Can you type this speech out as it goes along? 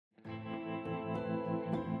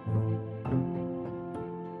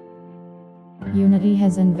Unity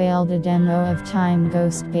has unveiled a demo of Time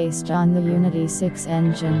Ghost based on the Unity 6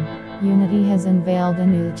 engine. Unity has unveiled a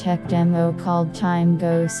new tech demo called Time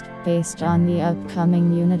Ghost, based on the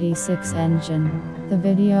upcoming Unity 6 engine. The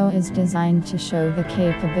video is designed to show the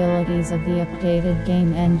capabilities of the updated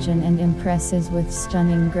game engine and impresses with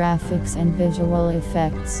stunning graphics and visual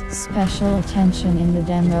effects. Special attention in the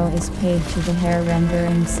demo is paid to the hair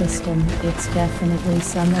rendering system. It's definitely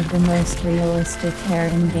some of the most realistic hair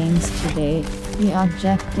in games to date. The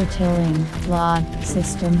object detailing blot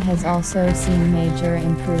system has also seen major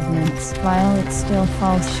improvements. While it still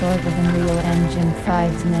falls short of Unreal Engine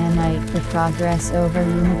 5's Nanite, the progress over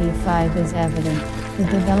Unity 5 is evident. The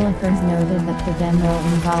developers noted that the demo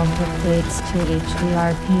involved updates to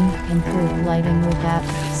HDRP, improved lighting with depth,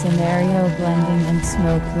 scenario blending and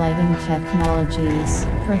smoke lighting technologies.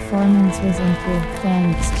 Performance was improved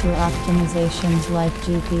thanks to optimisations like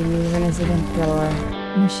GPU resident drawer.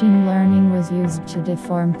 Machine learning was used to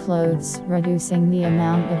deform clothes, reducing the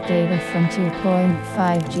amount of data from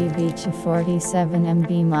 2.5 GB to 47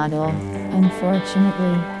 MB model.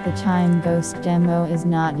 Unfortunately, the Time Ghost demo is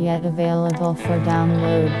not yet available for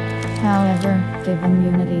download. However, given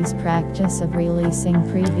Unity's practice of releasing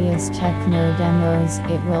previous techno demos,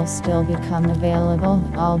 it will still become available,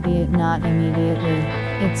 albeit not immediately.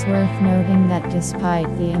 It's worth noting that despite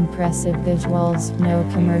the impressive visuals, no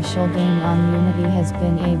commercial game on Unity has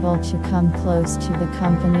been able to come close to the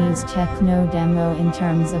company's techno demo in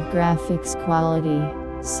terms of graphics quality.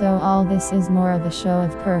 So all this is more of a show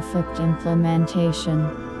of perfect implementation.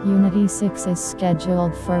 Unity 6 is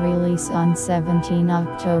scheduled for release on 17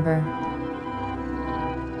 October.